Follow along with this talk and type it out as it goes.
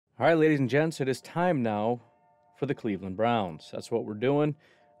All right, ladies and gents, it is time now for the Cleveland Browns. That's what we're doing.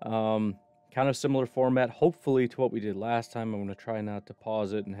 Kind of similar format, hopefully, to what we did last time. I'm going to try not to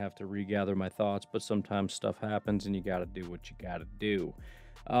pause it and have to regather my thoughts, but sometimes stuff happens and you got to do what you got to do.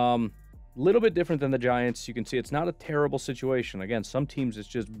 Little bit different than the Giants. You can see it's not a terrible situation. Again, some teams it's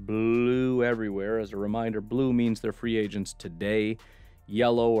just blue everywhere. As a reminder, blue means they're free agents today.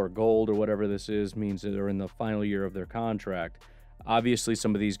 Yellow or gold or whatever this is means that they're in the final year of their contract. Obviously,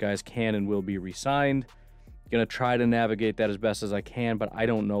 some of these guys can and will be re-signed. Going to try to navigate that as best as I can, but I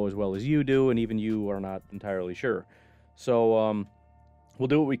don't know as well as you do, and even you are not entirely sure. So we'll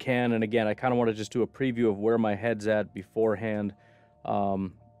do what we can, and again, I kind of want to just do a preview of where my head's at beforehand.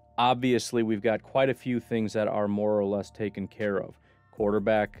 Obviously, we've got quite a few things that are more or less taken care of.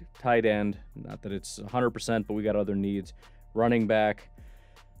 Quarterback, tight end, not that it's 100%, but we got other needs. Running back.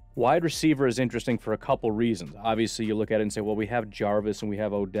 Wide receiver is interesting for a couple reasons. Obviously, you look at it and say, well, we have Jarvis and we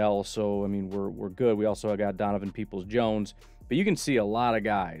have Odell, so, I mean, we're good. We also got Donovan Peoples-Jones. But you can see a lot of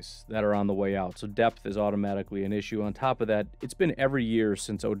guys that are on the way out, so depth is automatically an issue. On top of that, it's been every year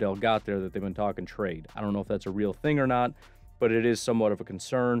since Odell got there that they've been talking trade. I don't know if that's a real thing or not, but it is somewhat of a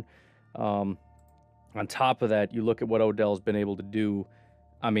concern. On top of that, you look at what Odell's been able to do.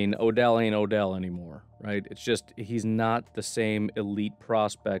 I mean, Odell ain't Odell anymore, right? It's just he's not the same elite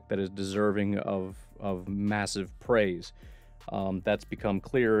prospect that is deserving of massive praise. That's become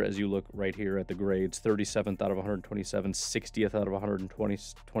clear as you look right here at the grades. 37th out of 127, 60th out of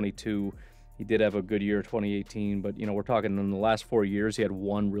 122. He did have a good year 2018, but, you know, we're talking in the last 4 years, he had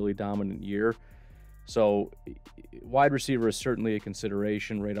one really dominant year. So wide receiver is certainly a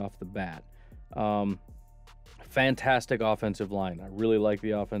consideration right off the bat. Fantastic offensive line. I really like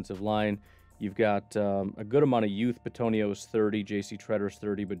the offensive line. You've got a good amount of youth. Bitonio's 30, J.C. Tretter's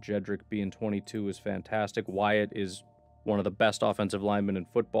 30, but Jedrick being 22 is fantastic. Wyatt is one of the best offensive linemen in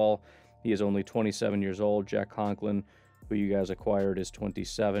football. He is only 27 years old. Jack Conklin, who you guys acquired, is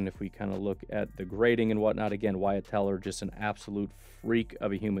 27. If we kind of look at the grading and whatnot, again, Wyatt Teller, just an absolute freak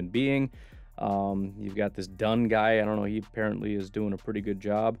of a human being. You've got this Dunn guy. I don't know. He apparently is doing a pretty good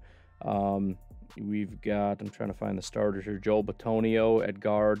job. We've got, I'm trying to find the starters here, Joel Bitonio at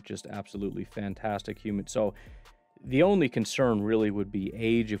guard, just absolutely fantastic human. So the only concern really would be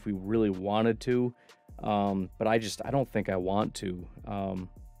age if we really wanted to, but I don't think I want to.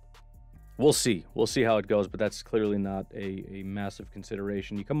 We'll see how it goes, but that's clearly not a massive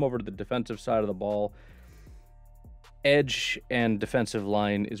consideration. You come over to the defensive side of the ball. Edge and defensive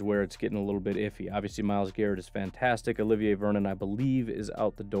line is where it's getting a little bit iffy. Obviously, Myles Garrett is fantastic. Olivier Vernon, I believe, is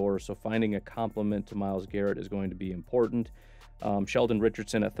out the door, so finding a complement to Myles Garrett is going to be important. Sheldon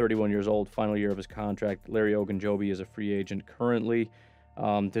Richardson at 31 years old, final year of his contract. Larry Ogunjobi is a free agent currently.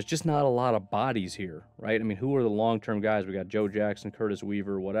 There's just not a lot of bodies here, right? I mean, who are the long-term guys? We got Joe Jackson, Curtis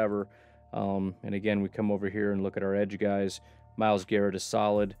Weaver, whatever. And again, we come over here and look at our edge guys. Myles Garrett is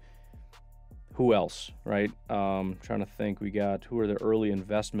solid. Who else, right? Trying to think. We got, who are the early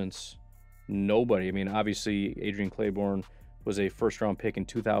investments? Nobody. I mean, obviously, Adrian Claiborne was a first-round pick in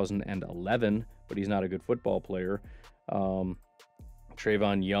 2011, but he's not a good football player.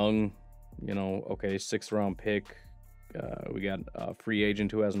 Trayvon Young, you know, okay, sixth-round pick. We got a free agent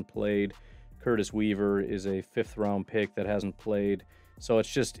who hasn't played. Curtis Weaver is a fifth-round pick that hasn't played. So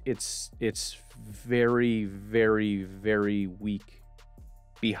it's just, it's very, very, very weak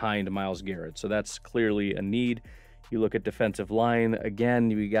behind Myles Garrett. So that's clearly a need. You look at defensive line, again,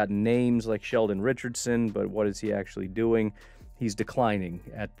 we got names like Sheldon Richardson, but what is he actually doing? He's declining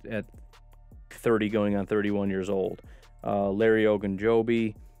at 30 going on 31 years old. Larry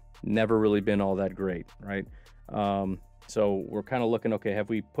Ogunjobi, never really been all that great, right? So we're kind of looking, okay, have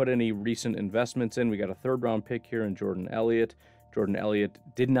we put any recent investments in? We got a third-round pick here in Jordan Elliott. Jordan Elliott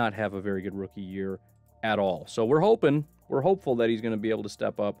did not have a very good rookie year at all. So we're hopeful that he's going to be able to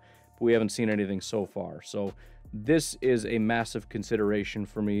step up, but we haven't seen anything so far. So this is a massive consideration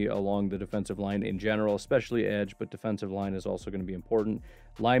for me along the defensive line in general, especially edge, but defensive line is also going to be important.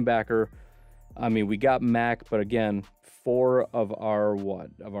 Linebacker, I mean, we got Mack, but again, 4 of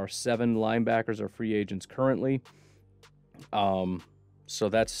our 7 linebackers are free agents currently. So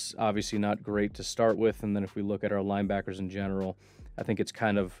that's obviously not great to start with. And then if we look at our linebackers in general, I think it's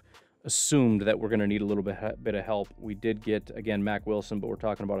kind of assumed that we're going to need a little bit of help. We did get, again, Mack Wilson, but we're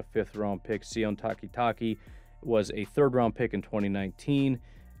talking about a 5th-round pick. Sion Takitaki was a 3rd-round pick in 2019.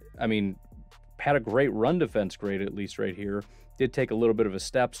 I mean, had a great run defense grade, at least right here. Did take a little bit of a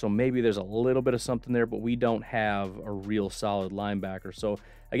step, so maybe there's a little bit of something there, but we don't have a real solid linebacker. So,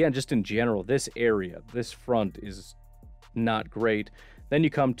 again, just in general, this area, this front is not great. Then you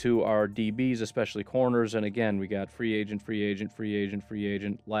come to our DBs, especially corners, and again, we got free agent, free agent, free agent, free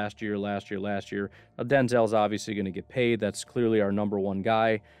agent, last year. Now, Denzel's obviously going to get paid. That's clearly our number one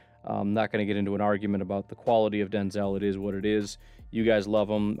guy. I'm not going to get into an argument about the quality of Denzel. It is what it is. You guys love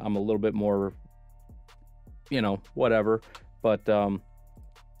him. I'm a little bit more, you know, whatever. But,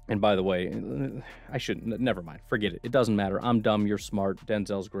 and by the way, I shouldn't, never mind. Forget it. It doesn't matter. I'm dumb. You're smart.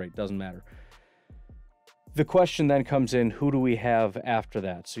 Denzel's great. Doesn't matter. The question then comes in, who do we have after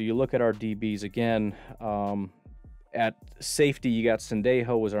that? So you look at our DBs again. At safety, you got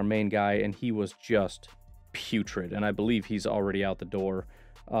Sendejo was our main guy, and he was just putrid. And I believe he's already out the door.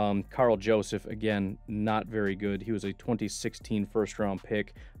 Carl Joseph, again, not very good. He was a 2016 first-round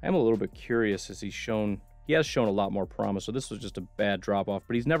pick. I am a little bit curious as he has shown a lot more promise. So this was just a bad drop-off,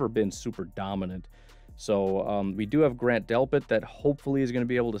 but he's never been super dominant. So we do have Grant Delpit that hopefully is going to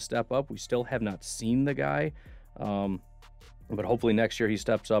be able to step up. We still have not seen the guy, but hopefully next year he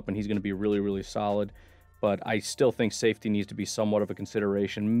steps up and he's going to be really, really solid. But I still think safety needs to be somewhat of a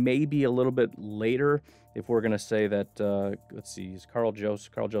consideration, maybe a little bit later if we're going to say that, let's see, Carl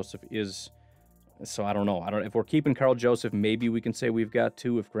Joseph is, so I don't know. If we're keeping Carl Joseph, maybe we can say we've got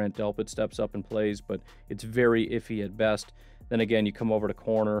two if Grant Delpit steps up and plays, but it's very iffy at best. Then again, you come over to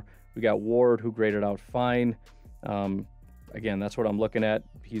corner. We got Ward, who graded out fine. Again, that's what I'm looking at.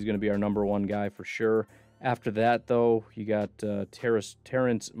 He's going to be our number one guy for sure. After that, though, you got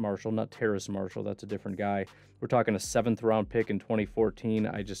Terrence Marshall, not Terrace Marshall. That's a different guy. We're talking a 7th-round pick in 2014.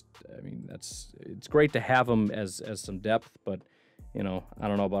 I mean, it's great to have him as some depth, but, you know, I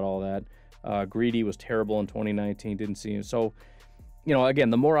don't know about all that. Greedy was terrible in 2019. Didn't see him. So, you know, again,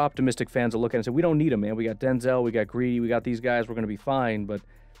 the more optimistic fans will look at it and say, we don't need him, man. We got Denzel, we got Greedy, we got these guys. We're going to be fine, but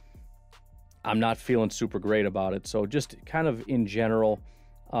I'm not feeling super great about it. So just kind of in general,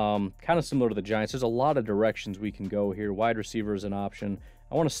 kind of similar to the Giants, there's a lot of directions we can go here. Wide receiver is an option.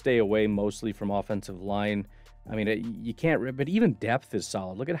 I want to stay away mostly from offensive line. I mean, you can't, but even depth is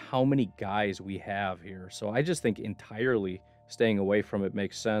solid. Look at how many guys we have here. So I just think entirely staying away from it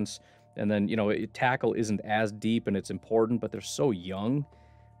makes sense. And then, you know, tackle isn't as deep and it's important, but they're so young.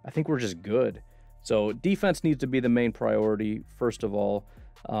 I think we're just good. So defense needs to be the main priority, first of all.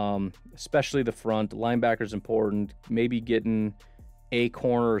 Especially the front. Linebacker's important. Maybe getting a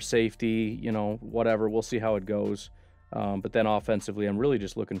corner or safety, you know, whatever. We'll see how it goes. But then offensively, I'm really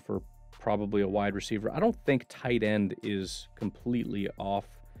just looking for probably a wide receiver. I don't think tight end is completely off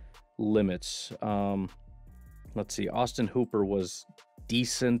limits. Let's see. Austin Hooper was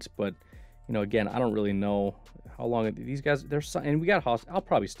decent, but, you know, again, I don't really know how long these guys, and we got Haas. I'll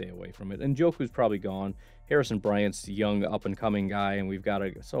probably stay away from it. And Njoku's probably gone. Harrison Bryant's the young up-and-coming guy, and we've got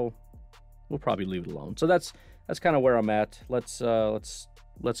to, so we'll probably leave it alone. So that's kind of where I'm at. Let's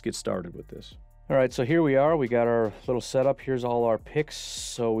get started with this. All right, so here we are. We got our little setup. Here's all our picks.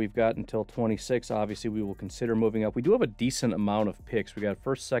 So we've got until 26. Obviously, we will consider moving up. We do have a decent amount of picks. We got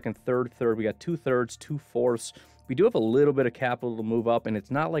first, second, third. We got 2/3, 2/4. We do have a little bit of capital to move up, and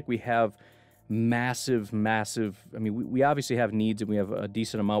it's not like we have massive. I mean, we obviously have needs, and we have a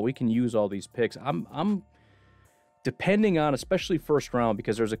decent amount. We can use all these picks. I'm depending on, especially first round,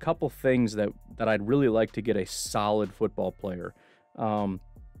 because there's a couple things that I'd really like to get a solid football player.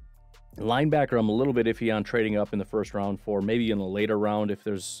 Linebacker, I'm a little bit iffy on trading up in the first round for. Maybe in the later round if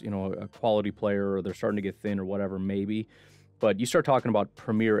there's, you know, a quality player or they're starting to get thin or whatever, maybe. But you start talking about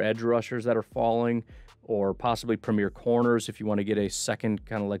premier edge rushers that are falling, or possibly premier corners if you want to get a second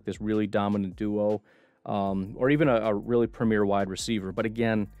kind of like this really dominant duo, or even a really premier wide receiver. But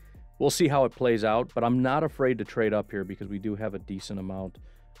again, we'll see how it plays out, but I'm not afraid to trade up here because we do have a decent amount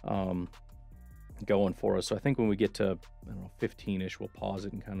going for us. So I think when we get to, I don't know, 15-ish, we'll pause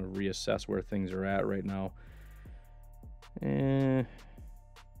it and kind of reassess where things are at right now. We'll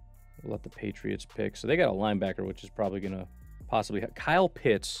let the Patriots pick. So they got a linebacker, which is probably going to possibly have. Kyle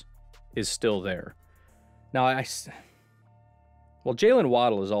Pitts is still there. Now, well, Jalen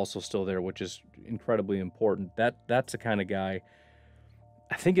Waddle is also still there, which is incredibly important. That's the kind of guy.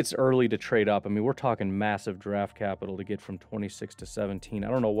 I think it's early to trade up. I mean, we're talking massive draft capital to get from 26 to 17. I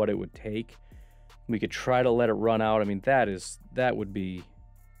don't know what it would take. We could try to let it run out. I mean, that would be,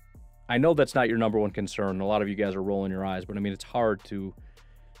 I know that's not your number one concern. A lot of you guys are rolling your eyes, but I mean, it's hard to,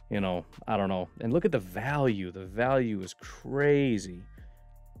 you know, I don't know. And look at the value. The value is crazy.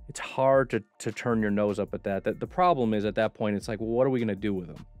 It's hard to turn your nose up at that. The problem is at that point, it's like, well, what are we going to do with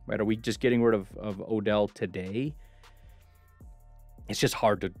him? Right? Are we just getting rid of Odell today? It's just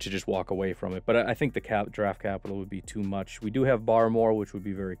hard to just walk away from it. But I think the draft capital would be too much. We do have Barmore, which would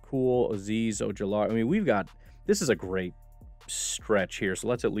be very cool. Azeez Ojulari. I mean, this is a great stretch here. So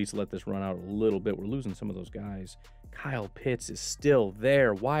let's at least let this run out a little bit. We're losing some of those guys. Kyle Pitts is still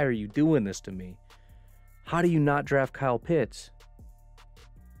there. Why are you doing this to me? How do you not draft Kyle Pitts?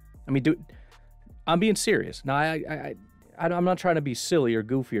 I mean, I'm being serious. Now, I'm not trying to be silly or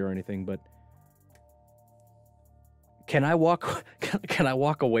goofy or anything, but can I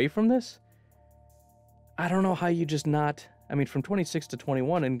walk away from this? I don't know how you just not. I mean, from 26 to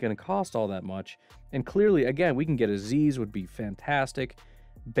 21 isn't going to cost all that much. And clearly, again, we can get Azeez would be fantastic.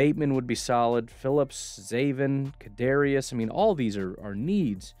 Bateman would be solid. Phillips, Zaven, Kadarius. I mean, all these are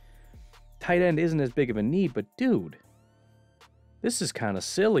needs. Tight end isn't as big of a need, but dude, this is kind of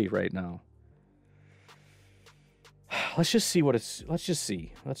silly right now. Let's just see what it's. Let's just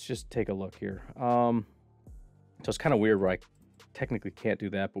see. Let's just take a look here. So it's kind of weird where I technically can't do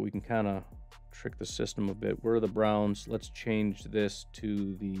that, but we can kind of trick the system a bit. Where are the Browns? Let's change this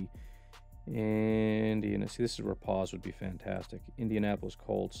to the Indianapolis. See, this is where pause would be fantastic. Indianapolis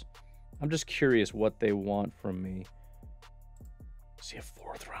Colts. I'm just curious what they want from me. See, a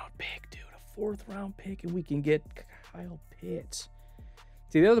 4th round pick, dude. A 4th round pick, and we can get Kyle Pitts.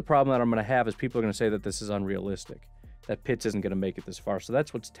 See, the other problem that I'm going to have is people are going to say that this is unrealistic, that Pitts isn't going to make it this far. So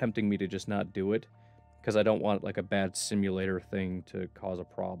that's what's tempting me to just not do it, because I don't want like a bad simulator thing to cause a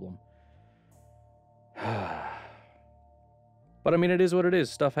problem. But I mean, it is what it is.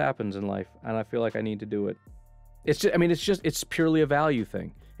 Stuff happens in life, and I feel like I need to do it. It's just, I mean, it's purely a value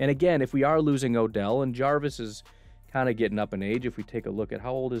thing. And again, if we are losing Odell, and Jarvis is kind of getting up in age, if we take a look at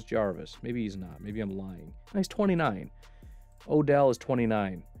how old is Jarvis, maybe he's not. Maybe I'm lying. No, he's 29. Odell is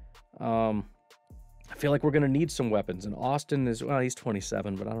 29. I feel like we're gonna need some weapons, and Austin is, well, he's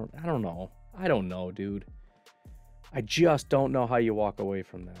 27, but I don't know. I don't know, dude. I just don't know how you walk away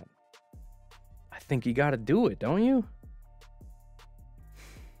from that. I think you got to do it, don't you?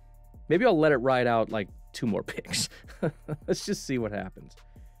 Maybe I'll let it ride out like 2 more picks. Let's just see what happens.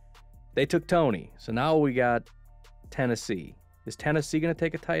 They took Tony, so now we got Tennessee. Is Tennessee going to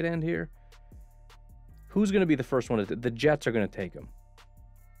take a tight end here? Who's going to be the first one? The Jets are going to take him.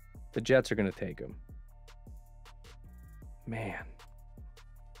 The Jets are going to take him. Man.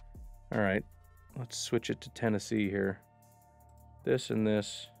 All right. Let's switch it to Tennessee here. This and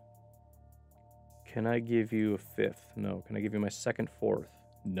this. Can I give you a 5th? No. Can I give you my 2nd, 4th?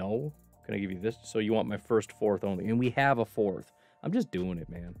 No. Can I give you this? So you want my 1st, 4th only. And we have a 4th. I'm just doing it,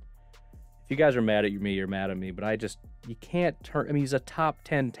 man. If you guys are mad at me, you're mad at me. But you can't turn. I mean, he's a top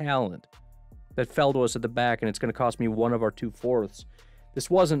 10 talent that fell to us at the back, and it's going to cost me one of our 2 4ths. This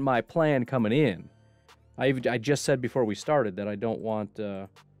wasn't my plan coming in. I just said before we started that I don't want...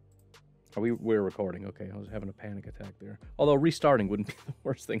 we're recording. Okay, I was having a panic attack there. Although restarting wouldn't be the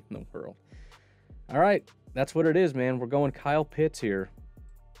worst thing in the world. All right, that's what it is, man. We're going Kyle Pitts here.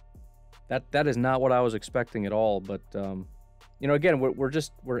 That is not what I was expecting at all. But you know, again,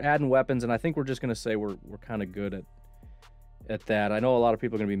 we're adding weapons, and I think we're just gonna say we're kind of good at that. I know a lot of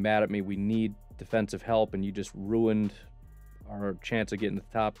people are gonna be mad at me. We need defensive help, and you just ruined our chance of getting the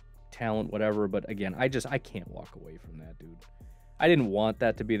top talent, whatever. But again, I can't walk away from that, dude. I didn't want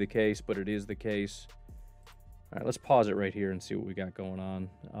that to be the case, but it is the case. All right, let's pause it right here and see what we got going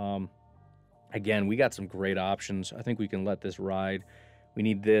on. Again, we got some great options. I think we can let this ride. We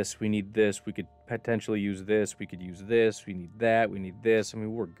need this. We need this. We could potentially use this. We could use this. We need that. We need this. I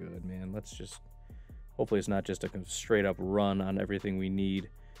mean, we're good, man. Let's just... Hopefully it's not just a straight-up run on everything we need.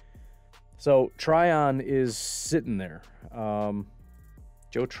 So, Tryon is sitting there.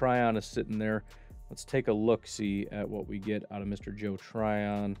 Joe Tryon is sitting there. Let's take a look-see at what we get out of Mr. Joe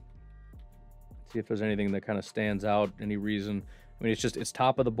Tryon. See if there's anything that kind of stands out, any reason. I mean, it's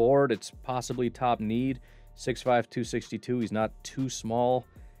top of the board. It's possibly top need. 6'5", 262. He's not too small.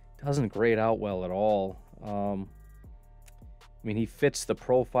 Doesn't grade out well at all. I mean, he fits the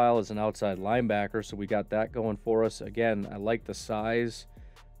profile as an outside linebacker, so we got that going for us. Again, I like the size.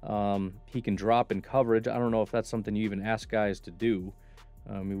 He can drop in coverage. I don't know if that's something you even ask guys to do.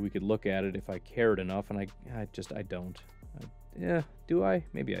 I mean, we could look at it if I cared enough, and I don't. Yeah, do I?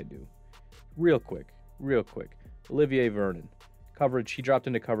 Maybe I do. Real quick. Olivier Vernon. Coverage, he dropped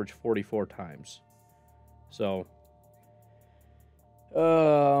into coverage 44 times. So,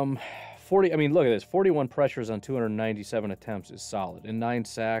 40, I mean, look at this. 41 pressures on 297 attempts is solid. And 9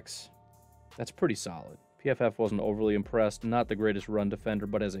 sacks, that's pretty solid. PFF wasn't overly impressed. Not the greatest run defender,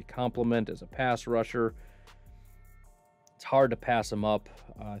 but as a compliment, as a pass rusher, it's hard to pass him up.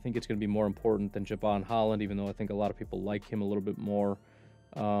 I think it's going to be more important than Javon Holland, even though I think a lot of people like him a little bit more.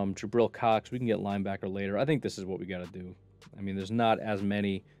 Jabril Cox, we can get linebacker later. I think this is what we got to do. I mean, there's not as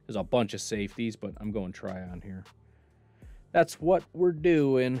many. There's a bunch of safeties, but I'm going Tryon here. That's what we're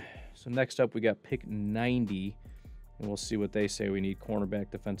doing. So next up, we got pick 90. and we'll see what they say. We need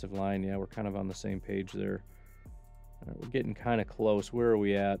cornerback, defensive line. Yeah, we're kind of on the same page there. All right, we're getting kind of close. Where are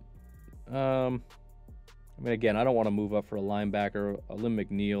we at? I mean, again, I don't want to move up for a linebacker. Alim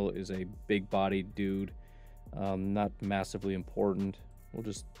McNeil is a big-bodied dude, not massively important. We'll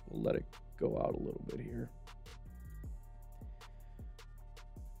let it go out a little bit here.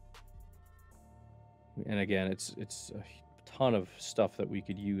 And again, it's a ton of stuff that we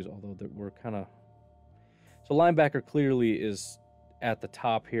could use, although that we're kind of... So linebacker clearly is at the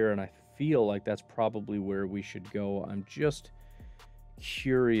top here, and I feel like that's probably where we should go. I'm just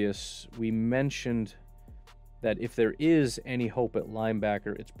curious. We mentioned that if there is any hope at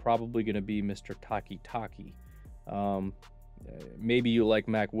linebacker, it's probably going to be Mr. Takitaki. Maybe you like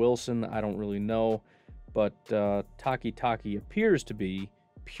Mac Wilson. I don't really know. But Takitaki appears to be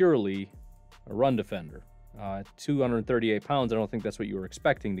purely a run defender. 238 pounds, I don't think that's what you were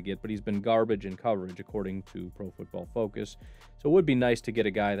expecting to get, but he's been garbage in coverage according to Pro Football Focus. So it would be nice to get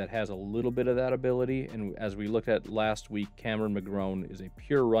a guy that has a little bit of that ability. And as we looked at last week, Cameron McGrone is a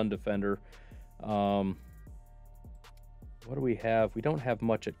pure run defender. What do we have? We don't have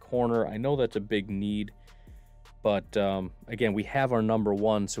much at corner. I know that's a big need, but again, we have our number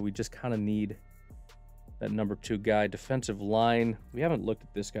one, so we just kind of need that number two guy. Defensive line, we haven't looked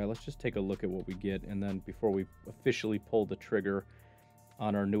at this guy. Let's just take a look at what we get, and then before we officially pull the trigger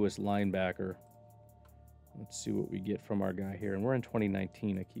on our newest linebacker, let's see what we get from our guy here. And we're in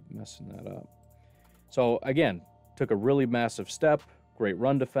 2019. I keep messing that up. So again, took a really massive step. Great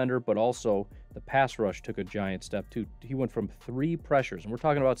run defender, but also the pass rush took a giant step too. He went from 3 pressures, and we're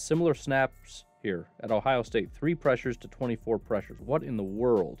talking about similar snaps here at Ohio State, 3 pressures to 24 pressures. What in the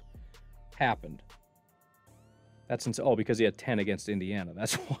world happened? That's because he had 10 against Indiana.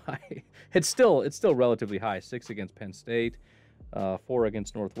 That's why. It's still relatively high. 6 against Penn State, 4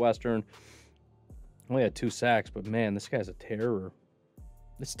 against Northwestern. Only had 2 sacks, but man, this guy's a terror.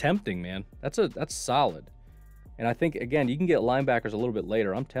 It's tempting, man. That's solid. And I think, again, you can get linebackers a little bit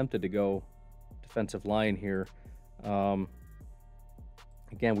later. I'm tempted to go defensive line here. Again,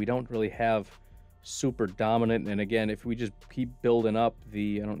 we don't really have super dominant. And again, if we just keep building up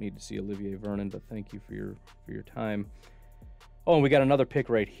I don't need to see Olivier Vernon, but thank you for your time. Oh, and we got another pick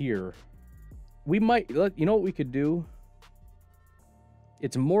right here. We might, you know what we could do?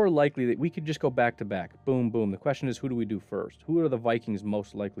 It's more likely that we could just go back to back. Boom, boom. The question is, who do we do first? Who are the Vikings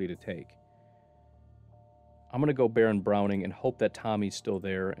most likely to take? I'm going to go Baron Browning and hope that Tommy's still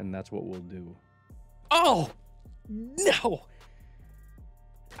there, and that's what we'll do. Oh! No!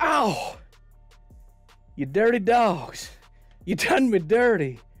 Ow! You dirty dogs. You done me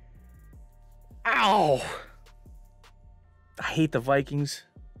dirty. Ow! I hate the Vikings.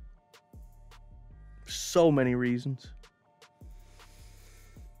 So many reasons.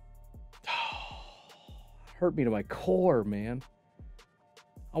 Hurt me to my core, man.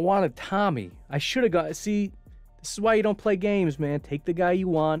 I wanted Tommy. I should have got... See, this is why you don't play games, man. Take the guy you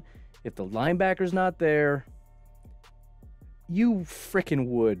want. If the linebacker's not there, you frickin'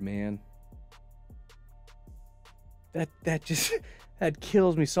 would, man. That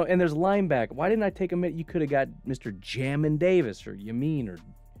kills me so. And there's linebacker. Why didn't I take him? You could have got Mr. Jamin Davis or Yamin or...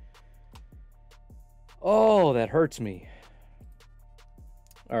 Oh, that hurts me.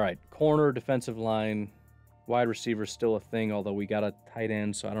 All right, corner, defensive line, wide receiver still a thing, although we got a tight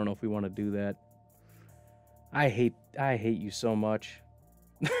end, so I don't know if we want to do that. I hate you so much.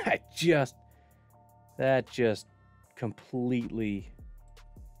 That just completely...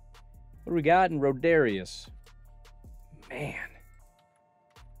 What do we got in Rodarius? Man.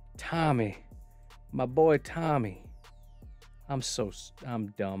 Tommy. My boy Tommy. I'm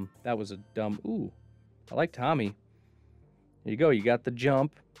dumb. That was a dumb... Ooh. I like Tommy. There you go. You got the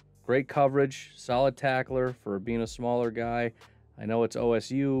jump. Great coverage. Solid tackler for being a smaller guy. I know it's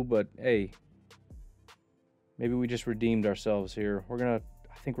OSU, but hey. Maybe we just redeemed ourselves here. I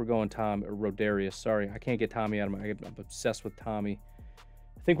think we're going Rodarius. Sorry, I can't get Tommy out of I'm obsessed with Tommy.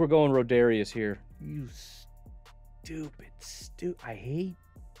 I think we're going Rodarius here. You stupid. I hate.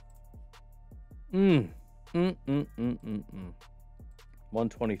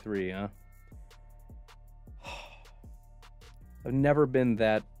 123, huh? I've never been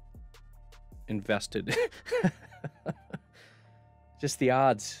that invested. Just the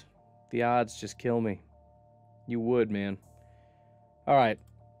odds. The odds just kill me. You would, man. All right.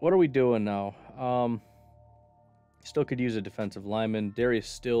 What are we doing now? Still could use a defensive lineman. Darius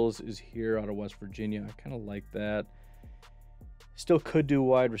Stills is here out of West Virginia. I kind of like that. Still could do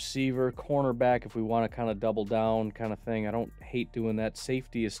wide receiver, cornerback if we want to kind of double down kind of thing. I don't hate doing that.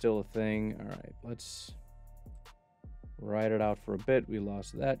 Safety is still a thing. All right, let's ride it out for a bit. We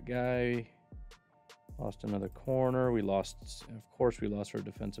lost that guy. Lost another corner. We lost, of course, we lost our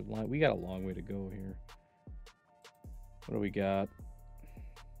defensive line. We got a long way to go here. What do we got?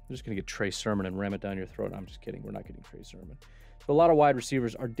 I'm just going to get Trey Sermon and ram it down your throat. I'm just kidding. We're not getting Trey Sermon. So a lot of wide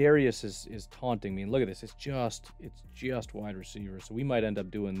receivers. Ardarius is taunting me. And look at this. It's just wide receivers. So we might end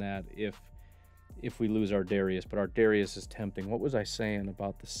up doing that if we lose Ardarius. But Ardarius is tempting. What was I saying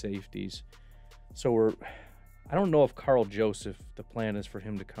about the safeties? So I don't know if Carl Joseph, the plan is for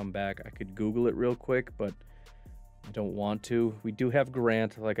him to come back. I could Google it real quick, but I don't want to. We do have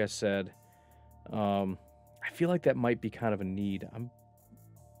Grant, like I said. I feel like that might be kind of a need. I'm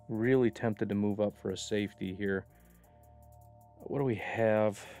really tempted to move up for a safety here. What do we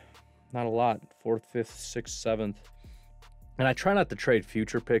have? Not a lot. 4th, 5th, 6th, 7th. And I try not to trade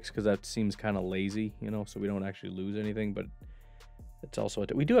future picks because that seems kind of lazy, you know, so we don't actually lose anything. But it's also,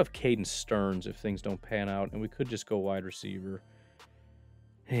 we do have Caden Stearns if things don't pan out, and we could just go wide receiver.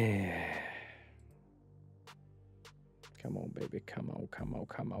 Come on, baby. Come on, come on,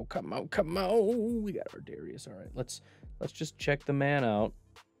 come on, come on, come on. We got Ardarius. All right, let's just check the man out.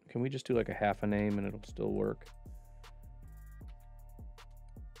 Can we just do like a half a name and it'll still work?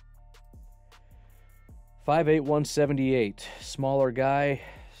 5'8", 178. Smaller guy.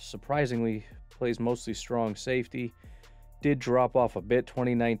 Surprisingly, plays mostly strong safety. Did drop off a bit.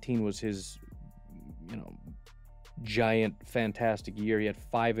 2019 was his, you know, giant, fantastic year. He had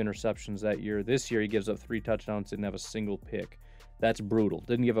 5 interceptions that year. This year, he gives up 3 touchdowns, didn't have a single pick. That's brutal.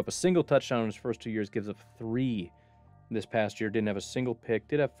 Didn't give up a single touchdown in his first 2 years, gives up 3 this past year. Didn't have a single pick.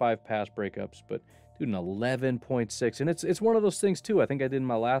 Did have 5 pass breakups, but dude, an 11.6. And it's one of those things, too, I think I did in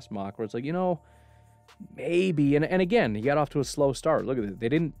my last mock, where it's like, you know, maybe. And again, he got off to a slow start. Look at it. They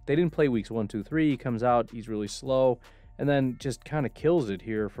didn't play weeks 1, 2, 3. He comes out, he's really slow, and then just kind of kills it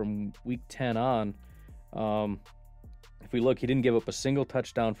here from week 10 on. If we look, he didn't give up a single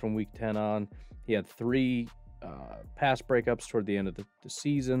touchdown from week 10 on. He had 3 pass breakups toward the end of the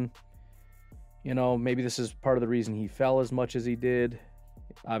season. You know, maybe this is part of the reason he fell as much as he did.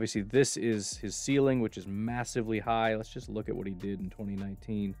 Obviously, this is his ceiling, which is massively high. Let's just look at what he did in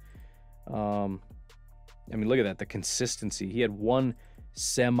 2019. I mean, look at that, the consistency. He had 1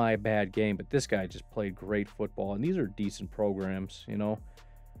 semi-bad game, but this guy just played great football, and these are decent programs, you know.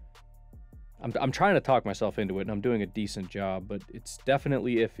 I'm trying to talk myself into it, and I'm doing a decent job, but it's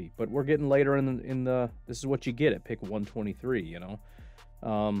definitely iffy. But we're getting later in the this is what you get at pick 123, you know.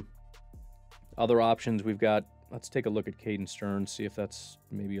 Other options we've got, let's take a look at Caden Stearns, see if that's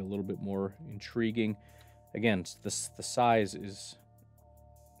maybe a little bit more intriguing. Again, the size is,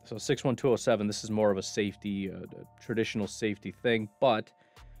 so 6'1", 207, this is more of a safety, a traditional safety thing, but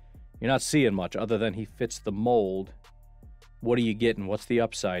you're not seeing much other than he fits the mold. What are you getting? What's the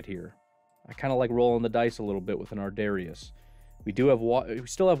upside here? I kind of like rolling the dice a little bit with an Ardarius. We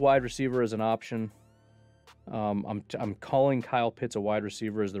still have wide receiver as an option. I'm calling Kyle Pitts a wide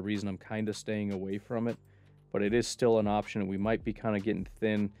receiver as the reason I'm kind of staying away from it, but it is still an option, and we might be kind of getting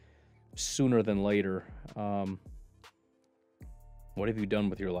thin sooner than later. What have you done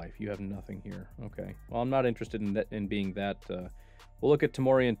with your life? You have nothing here. Okay. Well, I'm not interested in being that. We'll look at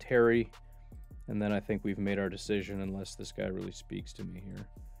Tamorrion Terry, and then I think we've made our decision unless this guy really speaks to me here.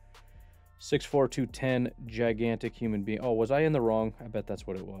 6'4", 210, gigantic human being. Oh, was I in the wrong? I bet that's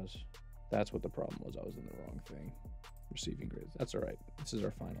what it was. That's what the problem was. I was in the wrong thing. Receiving grades. That's all right. This is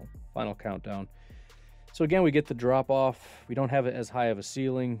our final countdown. So again, we get the drop off. We don't have it as high of a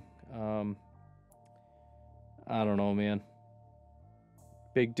ceiling. I don't know, man.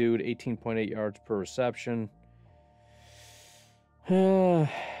 Big dude, 18.8 yards per reception. He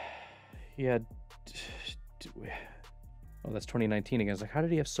had... Oh, that's 2019 again. I was like, how did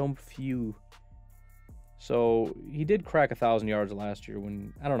he have so few? So he did crack 1,000 yards last year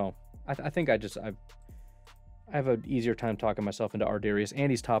when, I don't know. I think I have an easier time talking myself into Ardarius, and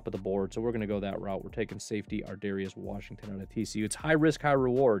he's top of the board, so we're going to go that route. We're taking safety Ardarius Washington out of TCU. It's high risk, high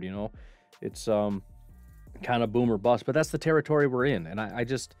reward, you know. It's kind of boom or bust, but that's the territory we're in. And I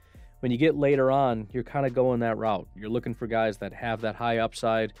just, when you get later on, you're kind of going that route. You're looking for guys that have that high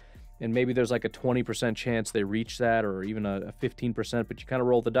upside, and maybe there's like a 20% chance they reach that, or even a 15%, but you kind of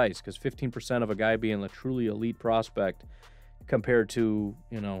roll the dice, because 15% of a guy being a truly elite prospect compared to,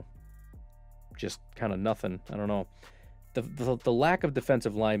 you know, just kind of nothing. I don't know. The lack of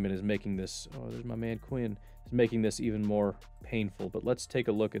defensive linemen is making this, oh, there's my man Quinn, is making this even more painful. But let's take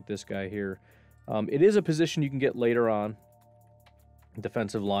a look at this guy here. It is a position you can get later on,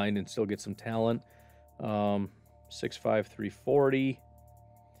 defensive line, and still get some talent. 6'5", 340.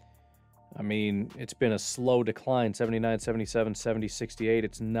 I mean, it's been a slow decline, 79, 77, 70, 68.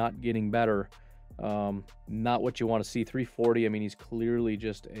 It's not getting better. Not what you want to see. 340, I mean, he's clearly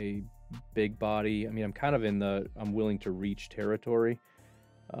just a big body. I mean, I'm kind of in the I'm willing to reach territory,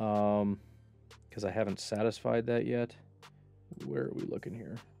 because I haven't satisfied that yet. Where are we looking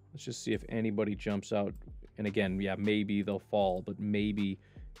here? Let's just see if anybody jumps out. And again, yeah, maybe they'll fall, but maybe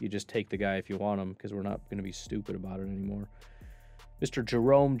you just take the guy if you want him, because we're not going to be stupid about it anymore. Mr.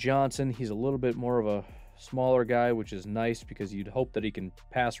 Jerome Johnson, he's a little bit more of a smaller guy, which is nice because you'd hope that he can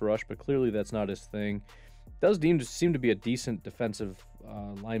pass rush, but clearly that's not his thing. Does seem to be a decent defensive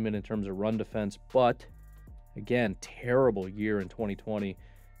lineman in terms of run defense, but again, terrible year in 2020.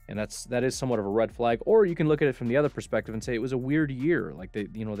 And that is somewhat of a red flag. Or you can look at it from the other perspective and say it was a weird year. Like they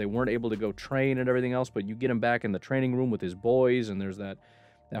weren't able to go train and everything else, but you get him back in the training room with his boys, and there's that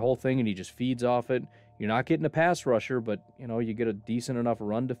whole thing, and he just feeds off it. You're not getting a pass rusher, but you get a decent enough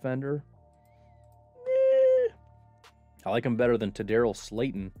run defender. I like him better than Tadarrell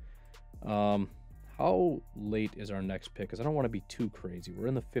Slayton. How late is our next pick? Because I don't want to be too crazy. We're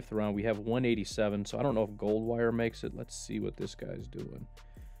in the 5th round. We have 187, so I don't know if Goldwire makes it. Let's see what this guy's doing.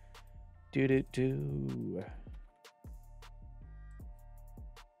 6'6",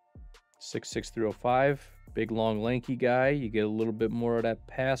 305. Big, long, lanky guy. You get a little bit more of that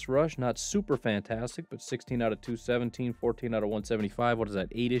pass rush. Not super fantastic, but 16 out of 217, 14 out of 175. What is that,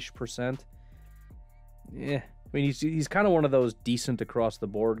 8-ish%? Yeah. I mean, he's kind of one of those decent across the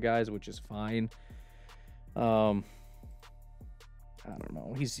board guys, which is fine. I don't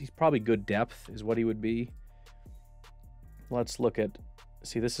know. He's probably good depth is what he would be. Let's look at...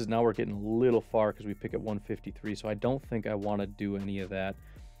 See, this is now we're getting a little far because we pick at 153, so I don't think I want to do any of that.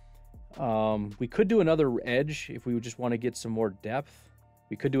 We could do another edge if we would just want to get some more depth.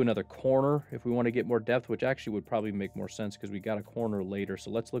 We could do another corner if we want to get more depth, which actually would probably make more sense because we got a corner later.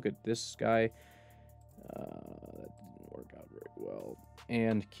 So let's look at this guy. That didn't work out very well.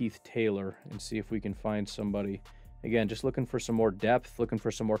 And Keith Taylor, and see if we can find somebody. Again, just looking for some more depth, looking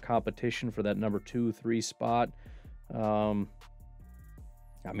for some more competition for that number 2, 3 spot.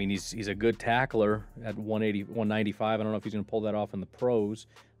 I mean, he's a good tackler at 180, 195. I don't know if he's going to pull that off in the pros.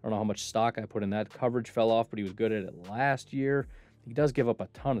 I don't know how much stock I put in that. Coverage fell off, but he was good at it last year. He does give up a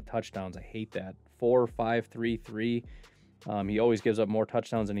ton of touchdowns. I hate that. 4, 5, 3, 3. He always gives up more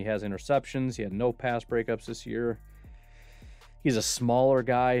touchdowns than he has interceptions. He had no pass breakups this year. He's a smaller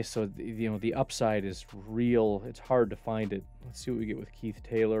guy, so the upside is real. It's hard to find it. Let's see what we get with Keith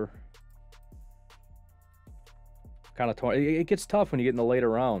Taylor. Kind of torn. It gets tough when you get in the later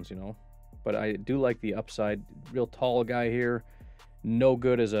rounds, but I do like the upside. Real tall guy here. No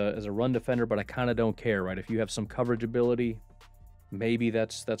good as a run defender, but I kind of don't care, right? If you have some coverage ability, maybe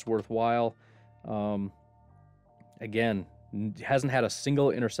that's worthwhile. Again, hasn't had a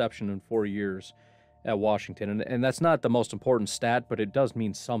single interception in 4 years at Washington, and that's not the most important stat, but it does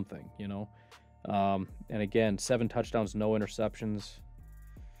mean something, And again, 7 touchdowns, no interceptions.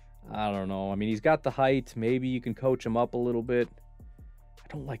 I don't know. I mean, he's got the height. Maybe you can coach him up a little bit. I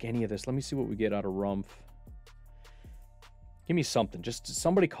don't like any of this. Let me see what we get out of Rumpf. Give me something. Just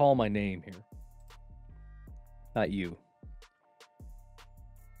somebody call my name here. Not you.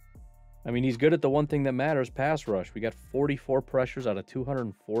 I mean, he's good at the one thing that matters, pass rush. We got 44 pressures out of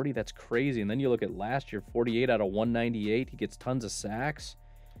 240. That's crazy. And then you look at last year, 48 out of 198. He gets tons of sacks.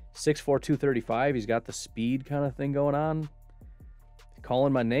 6'4", 235. He's got the speed kind of thing going on.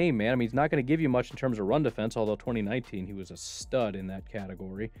 Calling my name, man. I mean, he's not going to give you much in terms of run defense, although 2019 he was a stud in that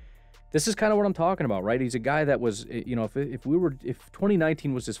category. This is kind of what I'm talking about, right? He's a guy that was, if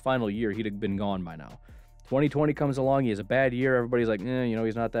 2019 was his final year, he'd have been gone by now. 2020 comes along, he has a bad year. Everybody's like,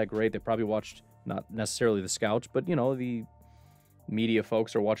 he's not that great. They probably watched, not necessarily the scouts, but the media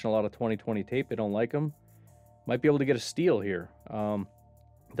folks are watching a lot of 2020 tape. They don't like him. Might be able to get a steal here.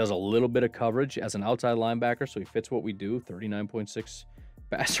 Does a little bit of coverage as an outside linebacker, so he fits what we do. 39.6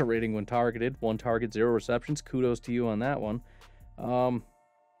 passer rating when targeted. 1 target, 0 receptions. Kudos to you on that one.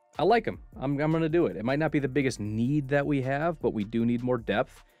 I like him. I'm going to do it. It might not be the biggest need that we have, but we do need more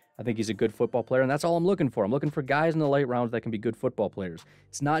depth. I think he's a good football player, and that's all I'm looking for. I'm looking for guys in the late rounds that can be good football players.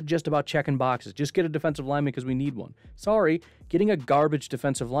 It's not just about checking boxes. Just get a defensive lineman because we need one. Sorry, getting a garbage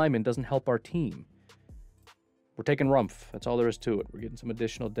defensive lineman doesn't help our team. We're taking Rumpf. That's all there is to it. We're getting some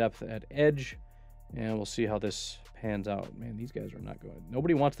additional depth at edge, and we'll see how this pans out. Man, these guys are not good.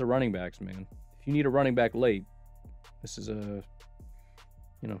 Nobody wants the running backs, man. If you need a running back late, this is a,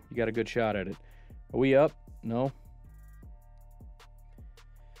 you got a good shot at it. Are we up? No.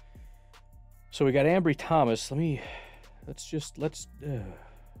 So we got Ambry Thomas. Let's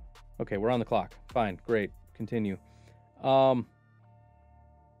okay, we're on the clock. Fine, great. Continue. Ambry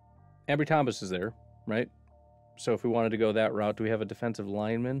Thomas is there, right? So if we wanted to go that route, do we have a defensive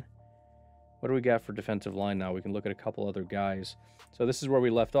lineman? What do we got for defensive line now? We can look at a couple other guys. So this is where we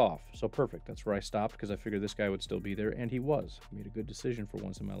left off. So perfect. That's where I stopped because I figured this guy would still be there, and he was. Made a good decision for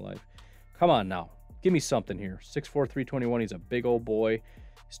once in my life. Come on now. Give me something here. 6'4", 321. He's a big old boy.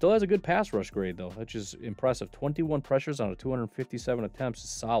 Still has a good pass rush grade, though, which is impressive. 21 pressures on a 257 attempts is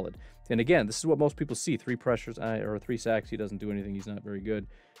solid. And again, this is what most people see. 3 pressures or 3 sacks. He doesn't do anything. He's not very good.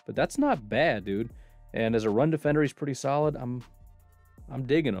 But that's not bad, dude. And as a run defender, he's pretty solid. I'm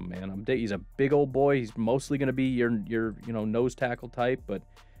digging him, man. He's a big old boy. He's mostly going to be your nose tackle type, but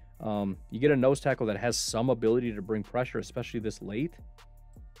you get a nose tackle that has some ability to bring pressure, especially this late.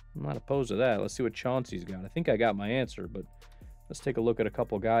 I'm not opposed to that. Let's see what Chauncey's got. I think I got my answer, but let's take a look at a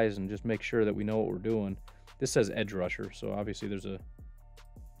couple guys and just make sure that we know what we're doing. This says edge rusher, so obviously there's a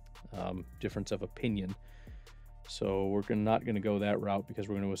difference of opinion. So we're not going to go that route because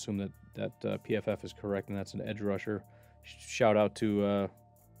we're going to assume that PFF is correct, and that's an edge rusher. Shout out to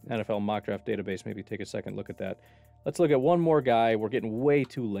NFL Mock Draft Database. Maybe take a second look at that. Let's look at one more guy. We're getting way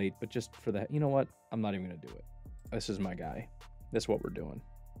too late, but just for that, you know what? I'm not even going to do it. This is my guy. That's what we're doing.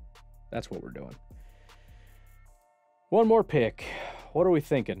 That's what we're doing. One more pick. What are we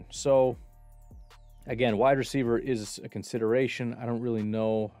thinking? So, again, wide receiver is a consideration. I don't really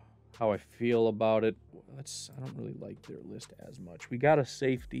know how I feel about it. I don't really like their list as much. We got a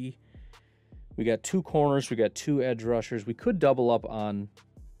safety. We got 2 corners. We got 2 edge rushers. We could double up on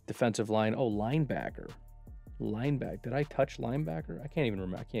defensive line. Oh, linebacker. Did I touch linebacker? I can't even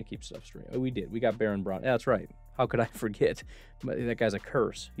remember. I can't keep stuff straight. Oh, we did. We got Baron Brown. Yeah, that's right. How could I forget? But that guy's a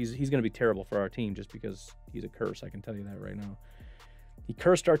curse. He's going to be terrible for our team just because he's a curse. I can tell you that right now. He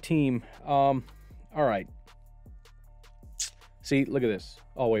cursed our team. All right. See, look at this.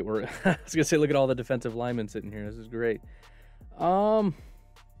 Oh, wait. I was going to say, look at all the defensive linemen sitting here. This is great.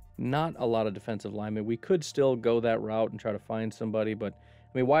 Not a lot of defensive linemen. We could still go that route and try to find somebody, but,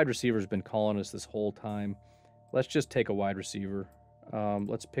 I mean, wide receiver's been calling us this whole time. Let's just take a wide receiver.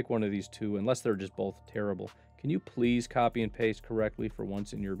 Let's pick one of these 2, unless they're just both terrible. Can you please copy and paste correctly for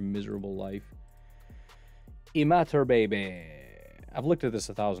once in your miserable life? Imater baby. I've looked at this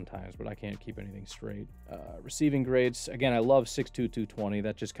 1,000 times, but I can't keep anything straight. Receiving grades. Again, I love 6'2", 220.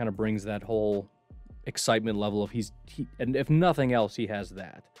 That just kind of brings that whole excitement level of and if nothing else, he has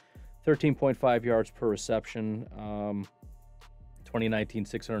that. 13.5 yards per reception. 2019,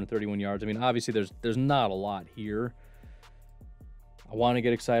 631 yards. I mean, obviously, there's not a lot here. I want to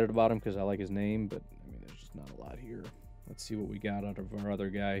get excited about him because I like his name, but I mean, there's just not a lot here. Let's see what we got out of our other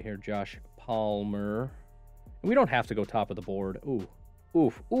guy here, Josh Palmer. And we don't have to go top of the board. Ooh,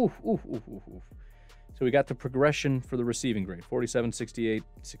 oof, oof, oof, oof, oof, oof. So we got the progression for the receiving grade, 47, 68,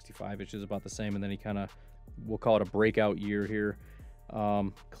 65, which is about the same. And then he kind of, we'll call it a breakout year here.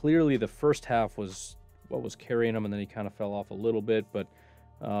 Clearly, the first half was what was carrying him, and then he kind of fell off a little bit. But,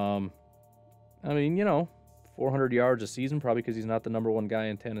 I mean, 400 yards a season, probably because he's not the #1 guy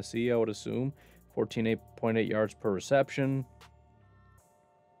in Tennessee, I would assume. 14.8 yards per reception.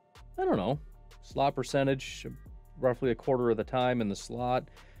 I don't know. Slot percentage, roughly a quarter of the time in the slot.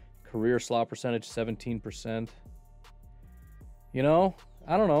 Career slot percentage, 17%. I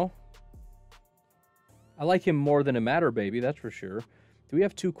don't know. I like him more than a Matter Baby, that's for sure. Do we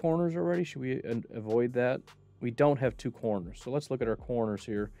have 2 corners already? Should we avoid that? We don't have 2 corners. So let's look at our corners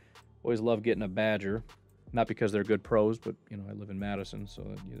here. Always love getting a Badger. Not because they're good pros, but, I live in Madison, so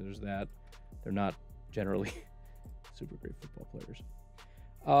there's that. They're not generally super great football players.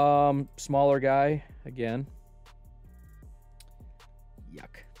 Smaller guy, again.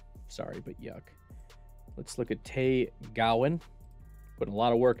 Yuck. Sorry, but yuck. Let's look at Tay Gowan. Putting a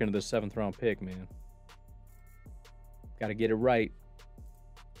lot of work into this 7th-round pick, man. Got to get it right.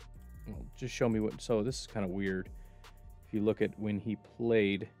 Well, just show me what... So this is kind of weird. If you look at when he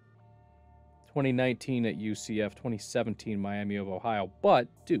played... 2019 at UCF, 2017 Miami of Ohio. But,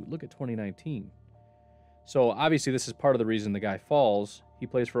 dude, look at 2019. So, obviously, this is part of the reason the guy falls. He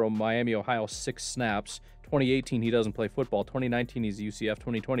plays for Miami, Ohio, 6 snaps. 2018, he doesn't play football. 2019, he's UCF.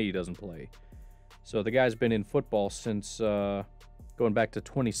 2020, he doesn't play. So, the guy's been in football since going back to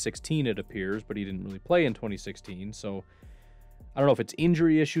 2016, it appears, but he didn't really play in 2016. So, I don't know if it's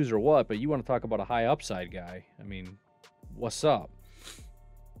injury issues or what, but you want to talk about a high upside guy. I mean, what's up?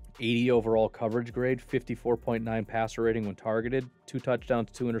 80 overall coverage grade, 54.9 passer rating when targeted, 2 touchdowns,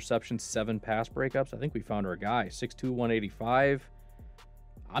 2 interceptions, 7 pass breakups. I think we found our guy. 6'2", 185.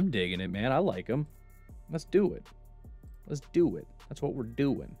 I'm digging it, man. I like him. Let's do it. Let's do it. That's what we're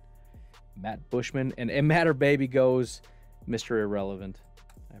doing. Matt Bushman. And Matter Baby goes Mr. Irrelevant.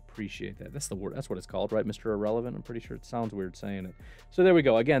 I appreciate that. That's the word. That's what it's called, right? Mr. Irrelevant. I'm pretty sure it sounds weird saying it. So there we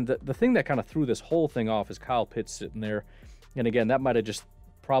go. Again, the thing that kind of threw this whole thing off is Kyle Pitts sitting there. And again, that might have just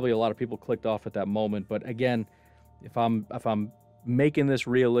probably a lot of people clicked off at that moment. But again, if I'm making this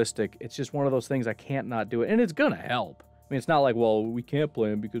realistic, it's just one of those things I can't not do it, and it's gonna help. I mean, it's not like, well, we can't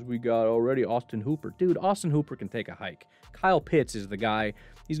play him because we got already Austin Hooper. Dude, Austin Hooper can take a hike. Kyle Pitts is the guy.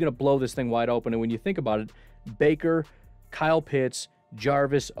 He's gonna blow this thing wide open. And when you think about it, Baker, Kyle Pitts,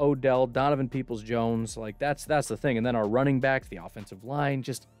 Jarvis, Odell, Donovan Peoples-Jones, like that's the thing. And then our running backs, the offensive line,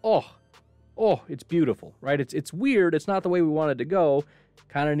 just it's beautiful, right? It's weird. It's not the way we wanted to go.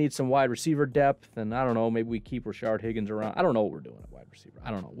 Kind of need some wide receiver depth, and I don't know, maybe we keep Rashard Higgins around. I don't know what we're doing at wide receiver.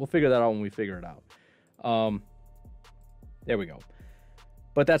 I don't know. We'll figure that out when we figure it out. There we go.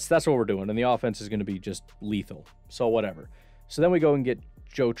 But that's what we're doing, and the offense is going to be just lethal. So whatever. So then we go and get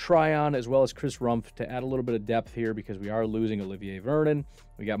Joe Tryon as well as Chris Rumph to add a little bit of depth here because we are losing Olivier Vernon.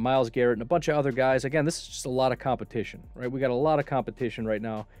 We got Myles Garrett and a bunch of other guys. Again, this is just a lot of competition, right? We got a lot of competition right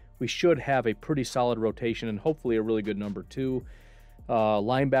now. We should have a pretty solid rotation and hopefully a really good number 2.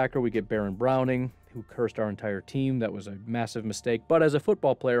 Linebacker, we get Baron Browning, who cursed our entire team. That was a massive mistake. But as a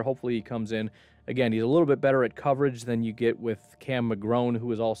football player, hopefully he comes in. Again, he's a little bit better at coverage than you get with Cam McGrone,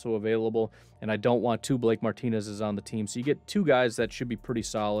 who is also available. And I don't want 2 Blake Martinez's on the team. So you get 2 guys that should be pretty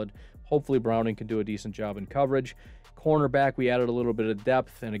solid. Hopefully Browning can do a decent job in coverage. Cornerback, we added a little bit of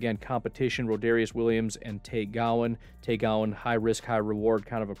depth. And again, competition, Rodarius Williams and Tate Gowan. Tate Gowan, high risk, high reward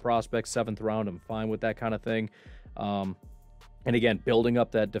kind of a prospect. 7th round, I'm fine with that kind of thing. And again, building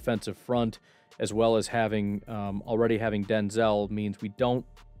up that defensive front as well as having already having Denzel means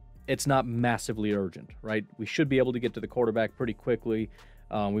it's not massively urgent, right? We should be able to get to the quarterback pretty quickly.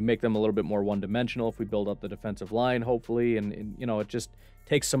 We make them a little bit more one-dimensional if we build up the defensive line, hopefully, and you know, it just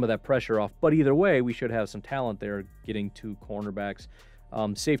takes some of that pressure off. But either way, we should have some talent there getting to cornerbacks.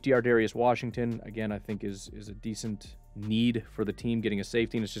 Safety Ardarius Washington, again, I think is a decent need for the team, getting a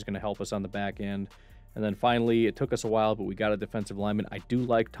safety, and it's just going to help us on the back end. And then finally, it took us a while, but we got a defensive lineman. I do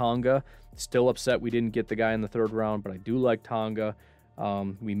like Tonga. Still upset we didn't get the guy in the 3rd round, but I do like Tonga.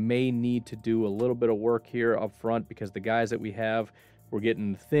 We may need to do a little bit of work here up front because the guys that we have, we're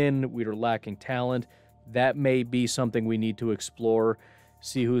getting thin. We're lacking talent. That may be something we need to explore,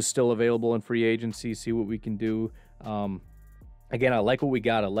 see who's still available in free agency, see what we can do. Again, I like what we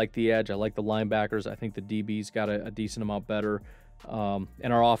got. I like the edge. I like the linebackers. I think the DBs got a decent amount better.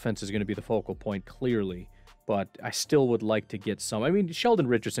 And our offense is going to be the focal point, clearly. But I still would like to get some. I mean, Sheldon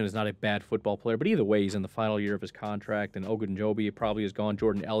Richardson is not a bad football player, but either way, he's in the final year of his contract, and Ogunjobi probably is gone.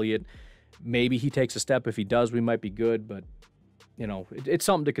 Jordan Elliott, maybe he takes a step. If he does, we might be good, but, you know, it's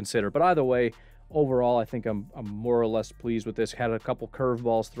something to consider. But either way, overall, I think I'm more or less pleased with this. Had a couple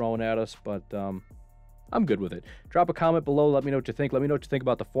curveballs thrown at us, but I'm good with it. Drop a comment below. Let me know what you think. Let me know what you think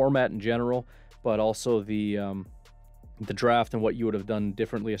about the format in general, but also the draft and what you would have done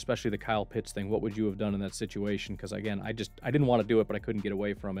differently, especially the Kyle Pitts thing. What would you have done in that situation? Because again, I didn't want to do it, but I couldn't get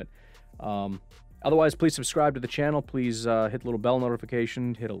away from it. Otherwise, please subscribe to the channel. Please hit the little bell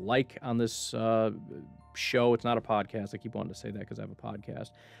notification. Hit a like on this show. It's not a podcast. I keep wanting to say that because I have a podcast.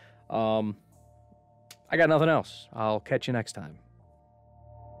 I got nothing else. I'll catch you next time.